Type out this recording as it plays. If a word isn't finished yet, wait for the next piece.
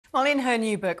Well, in her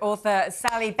new book, author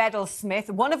Sally Bedell Smith,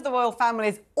 one of the royal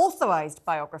family's authorised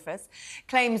biographers,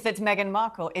 claims that Meghan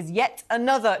Markle is yet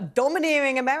another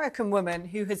domineering American woman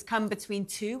who has come between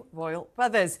two royal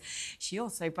brothers. She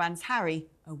also brands Harry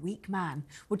a weak man.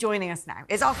 Well, joining us now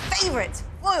is our favourite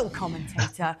royal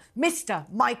commentator, Mr.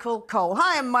 Michael Cole.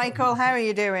 Hi, Michael. How are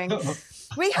you doing?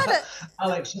 We had a...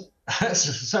 Alex,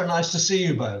 it's so nice to see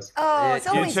you both. Oh, it's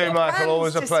always you too, Michael.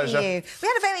 Always a pleasure. See you. We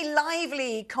had a very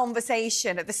lively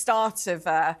conversation at the start of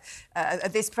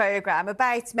this programme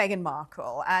about Meghan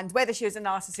Markle and whether she was a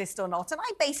narcissist or not. And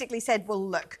I basically said, well,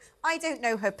 look, I don't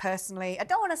know her personally. I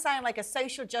don't want to sound like a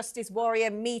social justice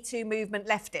warrior, Me Too movement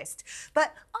leftist.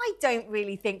 But I don't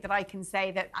really think that I can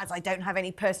say that, as I don't have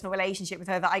any personal relationship with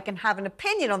her, that I can have an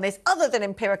opinion on this other than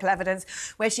empirical evidence,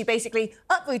 where she basically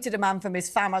uprooted a man from his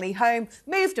family home,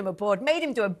 moved him abroad, made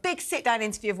him do a big sit-down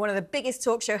interview of one of the biggest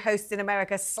talk show hosts in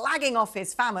America, slagging off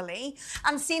his family,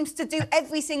 and seems to do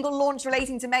every single launch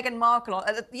relating to Meghan Markle,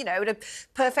 you know, at a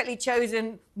perfectly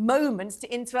chosen moments to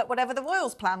interrupt whatever the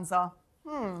royals' plans are.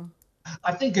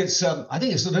 I think it's a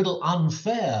little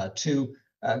unfair to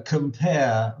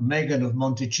compare Meghan of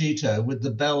Montecito with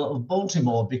the Belle of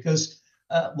Baltimore, because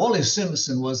Wallis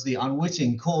Simpson was the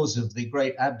unwitting cause of the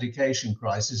great abdication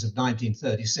crisis of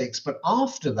 1936. But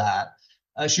after that,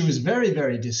 she was very,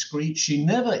 very discreet. She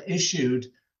never issued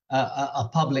a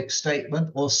public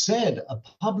statement or said a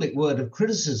public word of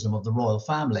criticism of the royal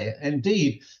family.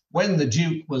 Indeed, when the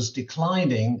Duke was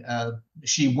declining,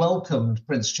 she welcomed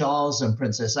Prince Charles and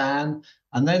Princess Anne,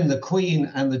 and then the Queen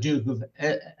and the Duke of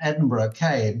Edinburgh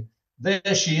came. There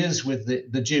she is with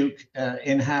the Duke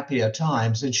in happier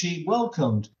times, and she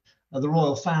welcomed the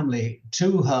royal family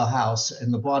to her house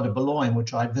in the Bois de Boulogne,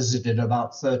 which I visited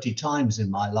about 30 times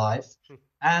in my life.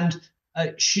 And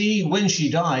when she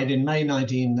died in May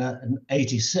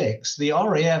 1986, the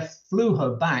RAF flew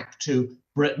her back to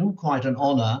Britain, quite an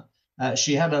honour.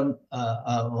 She had a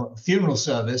funeral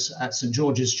service at St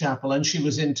George's Chapel, and she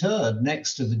was interred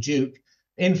next to the Duke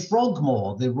in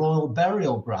Frogmore, the royal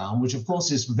burial ground, which of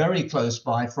course is very close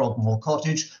by Frogmore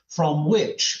Cottage, from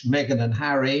which Meghan and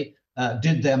Harry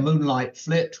did their moonlight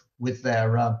flit with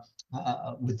their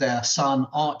son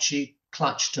Archie,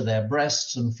 clutched to their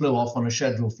breasts, and flew off on a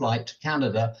scheduled flight to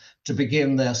Canada to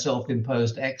begin their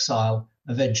self-imposed exile,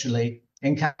 eventually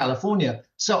in California.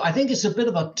 So I think it's a bit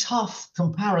of a tough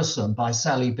comparison by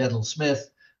Sally Bedell Smith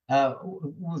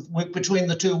between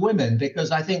the two women,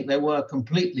 because I think they were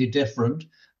completely different.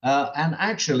 And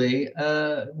actually,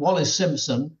 Wallis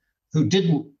Simpson, who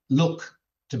didn't look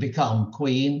to become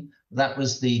Queen, that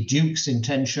was the Duke's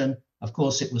intention. Of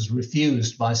course, it was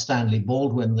refused by Stanley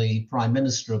Baldwin, the Prime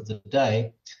Minister of the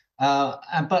day.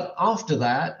 But after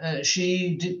that,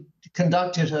 she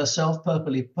conducted herself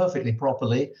perfectly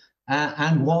properly,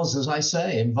 and was, as I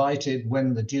say, invited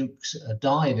when the Duke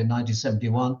died in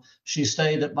 1971. She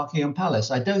stayed at Buckingham Palace.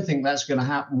 I don't think that's going to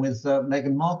happen with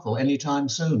Meghan Markle anytime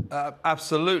soon.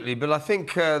 Absolutely. But I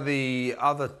think the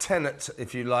other tenet,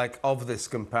 if you like, of this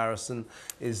comparison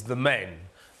is the men.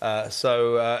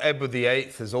 Edward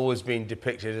VIII has always been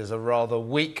depicted as a rather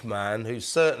weak man who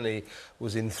certainly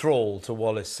was enthralled to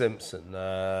Wallis Simpson.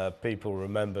 People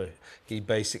remember he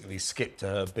basically skipped to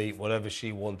her beat. Whatever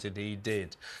she wanted, he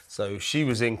did. So she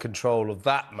was in control of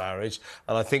that marriage.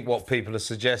 And I think what people are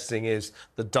suggesting is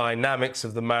the dynamics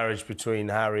of the marriage between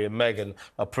Harry and Meghan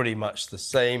are pretty much the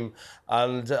same.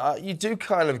 And you do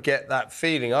kind of get that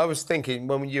feeling. I was thinking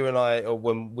when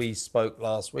when we spoke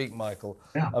last week, Michael,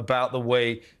 about the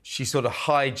way she sort of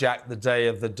hijacked the day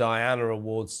of the Diana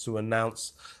Awards to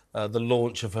announce the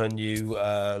launch of her new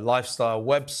lifestyle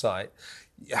website.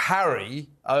 Harry,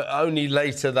 only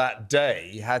later that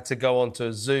day, had to go onto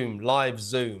a live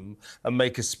Zoom, and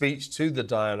make a speech to the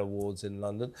Diana Awards in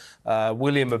London.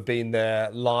 William had been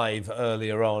there live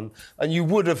earlier on, and you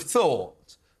would have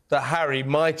thought that Harry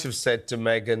might have said to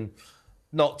Meghan,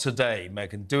 "Not today,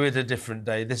 Meghan, do it a different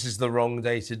day. This is the wrong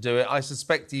day to do it." I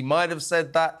suspect he might have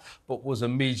said that, but was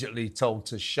immediately told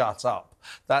to shut up.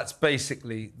 That's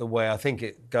basically the way I think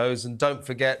it goes. And don't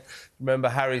forget, remember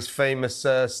Harry's famous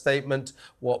statement,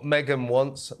 what Meghan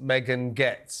wants, Meghan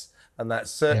gets. And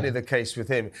that's certainly the case with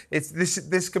him. It's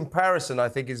this comparison, I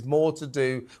think, is more to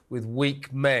do with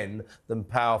weak men than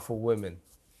powerful women.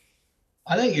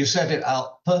 I think you said it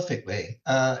out perfectly.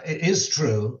 It is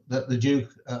true that the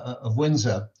Duke of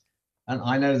Windsor, and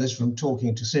I know this from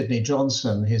talking to Sidney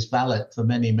Johnson, his valet for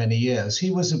many, many years, he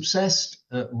was obsessed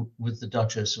with the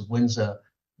Duchess of Windsor,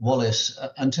 Wallis,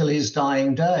 until his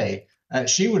dying day.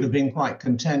 She would have been quite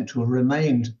content to have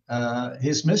remained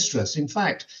his mistress. In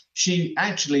fact, she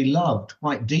actually loved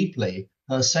quite deeply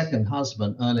her second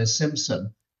husband, Ernest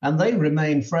Simpson. and they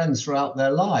remained friends throughout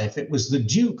their life. It was the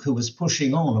Duke who was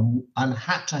pushing on and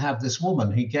had to have this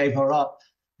woman. He gave her up.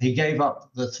 He gave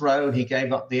up the throne. He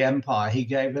gave up the empire. He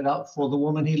gave it up for the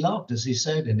woman he loved, as he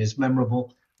said in his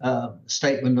memorable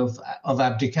statement of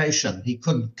abdication. He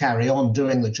couldn't carry on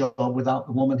doing the job without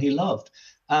the woman he loved.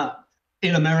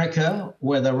 In America,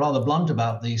 where they're rather blunt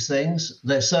about these things,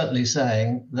 they're certainly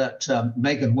saying that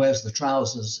Meghan wears the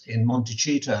trousers in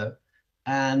Montecito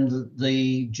and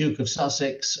the Duke of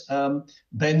Sussex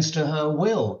bends to her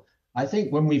will. I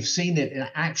think when we've seen it in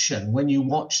action, when you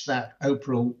watch that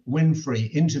Oprah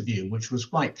Winfrey interview, which was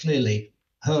quite clearly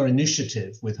her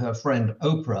initiative with her friend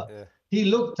Oprah, he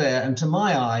looked there, and to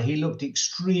my eye, he looked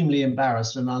extremely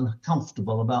embarrassed and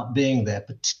uncomfortable about being there,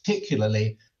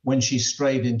 particularly when she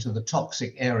strayed into the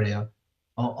toxic area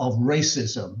of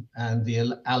racism and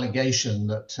the allegation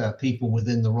that people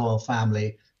within the royal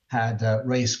family had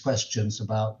raised questions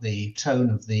about the tone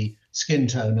of the skin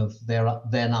tone of their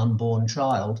then unborn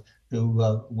child, who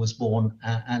was born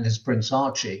and is Prince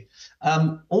Archie.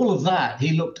 All of that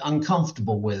he looked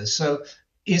uncomfortable with. So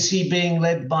is he being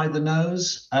led by the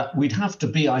nose? We'd have to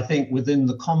be, I think, within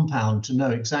the compound to know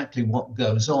exactly what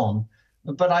goes on.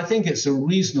 But I think it's a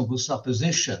reasonable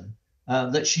supposition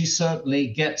that she certainly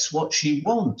gets what she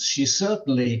wants. She's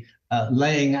certainly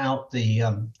laying out the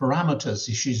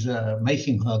parameters. She's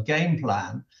making her game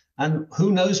plan, and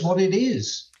who knows what it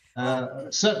is.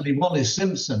 Certainly Wallis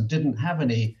Simpson didn't have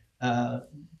any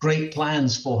great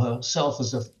plans for herself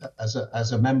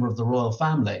as a member of the royal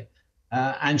family.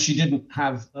 And she didn't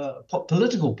have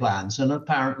political plans, and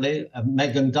apparently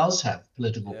Meghan does have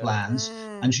political plans,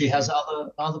 and she has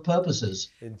other purposes.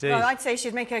 Indeed. Well, I'd say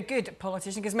she'd make a good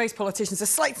politician, because most politicians are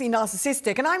slightly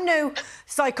narcissistic, and I'm no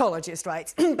psychologist,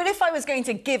 right? But if I was going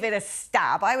to give it a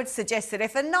stab, I would suggest that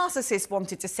if a narcissist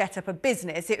wanted to set up a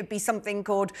business, it would be something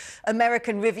called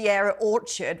American Riviera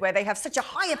Orchard, where they have such a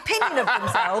high opinion of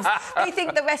themselves, they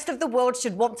think the rest of the world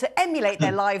should want to emulate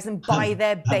their lives and buy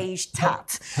their beige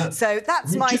tat. So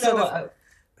that's my sort of...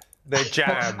 They're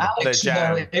jam. Alex, They're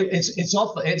jam.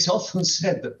 It's often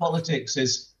said that politics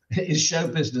is show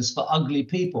business for ugly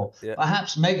people. Yeah.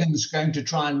 Perhaps Meghan's going to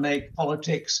try and make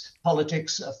politics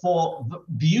for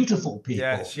beautiful people.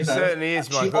 Yeah, she certainly is.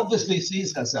 She obviously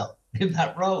sees herself in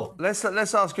that role. Let's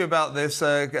ask you about this.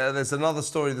 There's another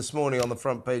story this morning on the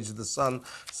front page of The Sun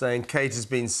saying Kate has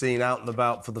been seen out and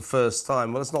about for the first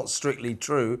time. Well, it's not strictly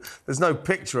true. There's no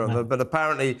picture of her, but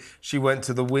apparently she went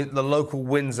to the local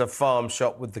Windsor farm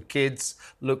shop with the kids,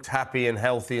 looked happy and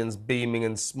healthy and beaming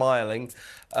and smiling.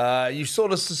 You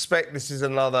sort of suspect this is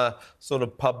another sort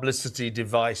of publicity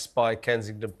device by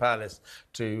Kensington Palace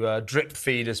to drip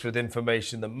feed us with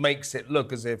information that makes it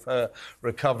look as if her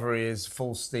recovery is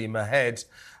full steam ahead.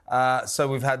 So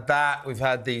we've had that. We've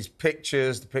had these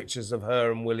pictures, the pictures of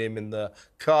her and William in the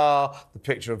car, the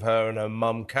picture of her and her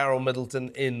mum, Carol Middleton,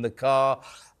 in the car.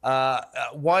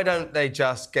 Why don't they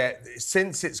just get,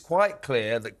 since it's quite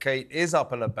clear that Kate is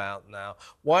up and about now,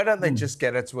 why don't they just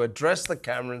get her to address the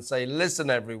camera and say,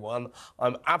 listen, everyone,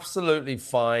 I'm absolutely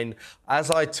fine. As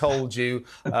I told you,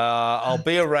 I'll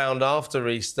be around after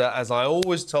Easter. As I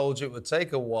always told you, it would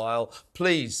take a while.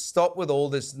 Please stop with all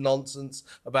this nonsense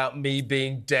about me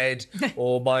being dead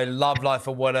or my love life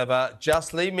or whatever.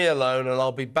 Just leave me alone and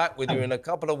I'll be back with you in a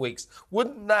couple of weeks.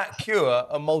 Wouldn't that cure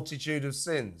a multitude of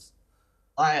sins?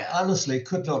 I honestly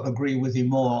could not agree with you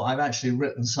more. I've actually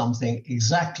written something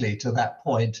exactly to that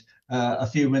point a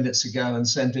few minutes ago and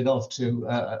sent it off to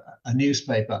a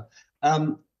newspaper.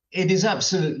 It is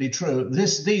absolutely true.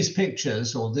 These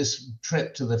pictures, or this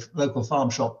trip to the local farm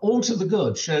shop, all to the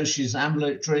good, shows she's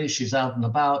ambulatory, she's out and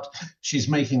about, she's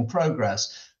making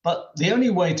progress. But the only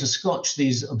way to scotch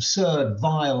these absurd,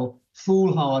 vile,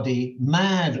 foolhardy,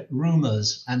 mad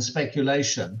rumours and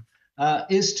speculation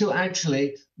is to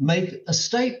actually make a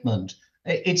statement.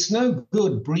 It's no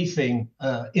good briefing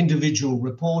individual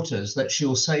reporters that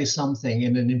she'll say something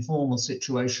in an informal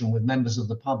situation with members of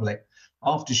the public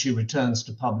after she returns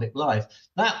to public life.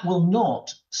 That will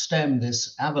not stem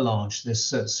this avalanche,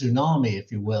 this tsunami,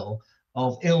 if you will,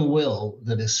 of ill will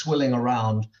that is swilling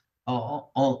around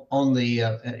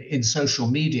in social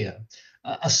media.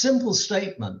 A simple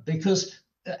statement, because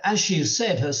as she has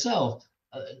said herself,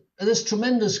 there's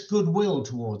tremendous goodwill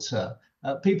towards her.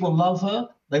 People love her.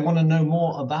 They want to know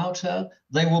more about her.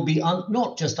 They will be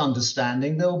not just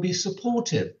understanding, they'll be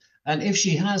supportive. And if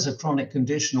she has a chronic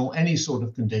condition or any sort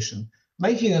of condition,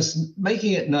 making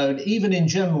it known, even in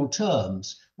general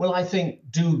terms, will, I think,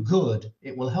 do good.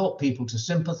 It will help people to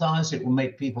sympathize. It will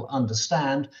make people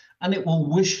understand, and it will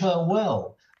wish her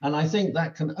well. And I think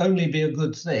that can only be a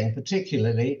good thing,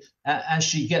 particularly as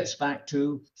she gets back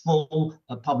to full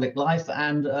public life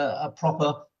and a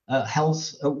proper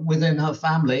health within her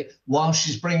family while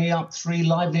she's bringing up 3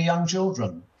 lively young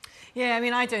children. Yeah, I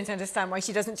mean, I don't understand why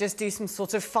she doesn't just do some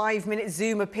sort of 5-minute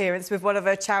Zoom appearance with one of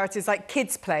her charities like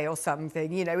Kids Play or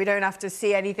something. You know, we don't have to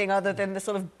see anything other than the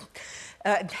sort of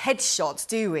headshots,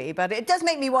 do we? But it does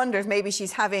make me wonder if maybe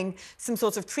she's having some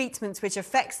sort of treatment which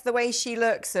affects the way she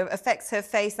looks, affects her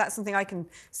face. That's something I can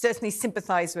certainly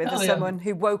sympathise with as someone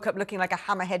who woke up looking like a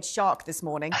hammerhead shark this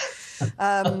morning.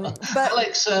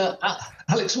 But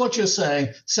Alex, what you're saying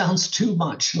sounds too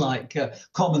much like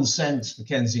common sense for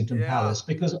Kensington Palace,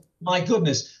 because, my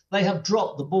goodness, they have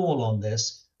dropped the ball on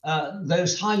this.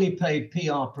 Those highly paid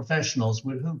PR professionals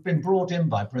who've been brought in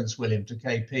by Prince William to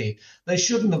KP, they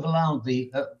shouldn't have allowed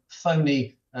the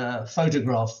phony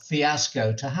photograph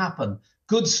fiasco to happen.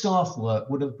 Good staff work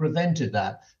would have prevented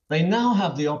that. They now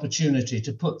have the opportunity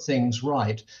to put things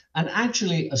right. And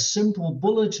actually, a simple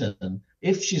bulletin,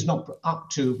 if she's not up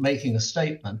to making a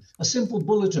statement, a simple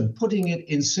bulletin, putting it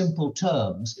in simple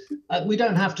terms, we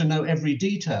don't have to know every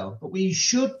detail, but we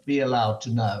should be allowed to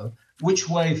know which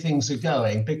way things are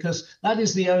going, because that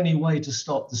is the only way to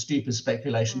stop the stupid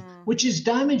speculation, which is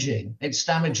damaging. It's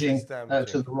damaging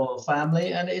to the royal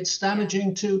family, and it's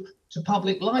damaging to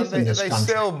public life in this country.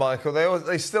 Still, Michael,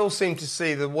 they still seem to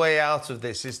see the way out of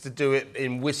this is to do it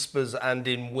in whispers and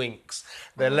in winks.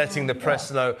 They're letting the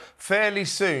press know fairly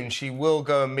soon she will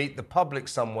go and meet the public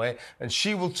somewhere, and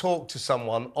she will talk to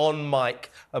someone on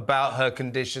mic about her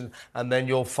condition, and then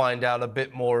you'll find out a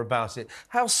bit more about it.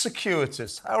 How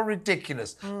circuitous, how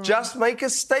ridiculous. Just make a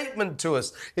statement to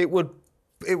us. It would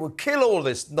kill all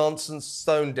this nonsense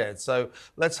stone dead. So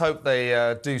let's hope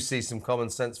they do see some common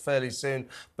sense fairly soon.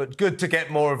 But good to get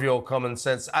more of your common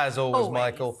sense, as always,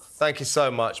 Michael. Thank you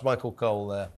so much. Michael Cole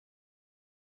there.